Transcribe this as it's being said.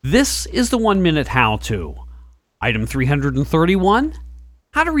This is the 1 Minute How-To. Item 331,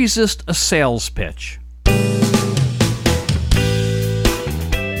 how to resist a sales pitch.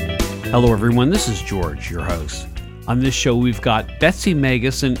 Hello everyone, this is George, your host. On this show we've got Betsy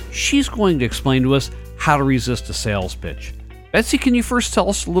Megas, and she's going to explain to us how to resist a sales pitch. Betsy, can you first tell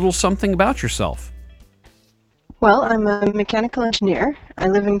us a little something about yourself? Well, I'm a mechanical engineer. I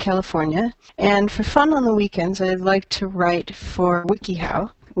live in California, and for fun on the weekends, I'd like to write for WikiHow,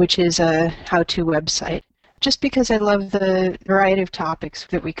 which is a how-to website, just because I love the variety of topics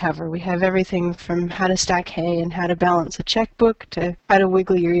that we cover. We have everything from how to stack hay and how to balance a checkbook to how to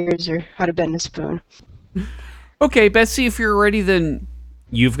wiggle your ears or how to bend a spoon. Okay, Betsy, if you're ready, then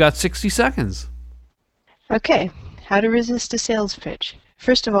you've got 60 seconds. Okay, how to resist a sales pitch.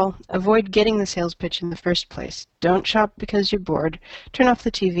 First of all, avoid getting the sales pitch in the first place. Don't shop because you're bored. Turn off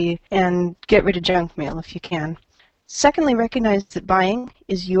the TV and get rid of junk mail if you can. Secondly, recognize that buying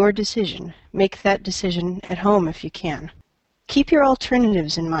is your decision. Make that decision at home if you can. Keep your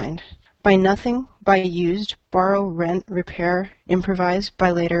alternatives in mind. Buy nothing, buy used, borrow, rent, repair, improvise,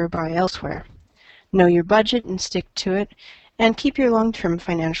 buy later, or buy elsewhere. Know your budget and stick to it, and keep your long-term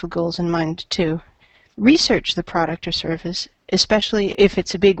financial goals in mind too. Research the product or service, especially if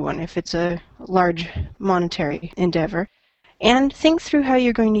it's a big one, if it's a large monetary endeavor, and think through how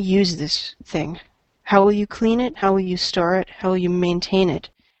you're going to use this thing. How will you clean it? How will you store it? How will you maintain it?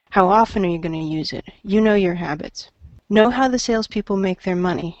 How often are you going to use it? You know your habits. Know how the salespeople make their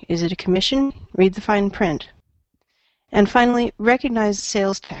money. Is it a commission? Read the fine print. And finally, recognize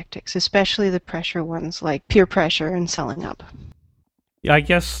sales tactics, especially the pressure ones like peer pressure and selling up. Yeah, I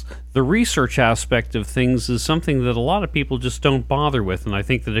guess the research aspect of things is something that a lot of people just don't bother with, and I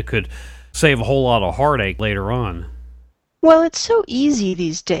think that it could save a whole lot of heartache later on. Well, it's so easy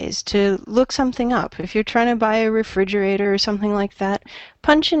these days to look something up. If you're trying to buy a refrigerator or something like that,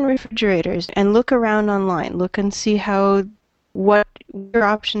 punch in refrigerators and look around online. Look and see what your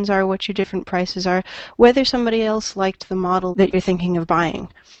options are, what your different prices are, whether somebody else liked the model that you're thinking of buying.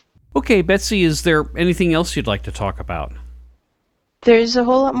 Okay, Betsy, is there anything else you'd like to talk about? There's a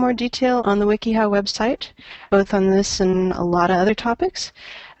whole lot more detail on the WikiHow website, both on this and a lot of other topics.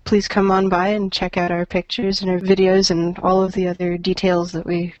 Please come on by and check out our pictures and our videos and all of the other details that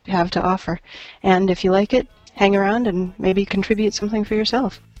we have to offer. And if you like it, hang around and maybe contribute something for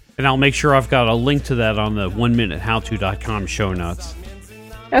yourself. And I'll make sure I've got a link to that on the 1minutehowto.com show notes.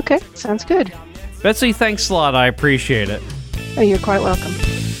 Okay, sounds good. Betsy, thanks a lot. I appreciate it. Oh, you're quite welcome.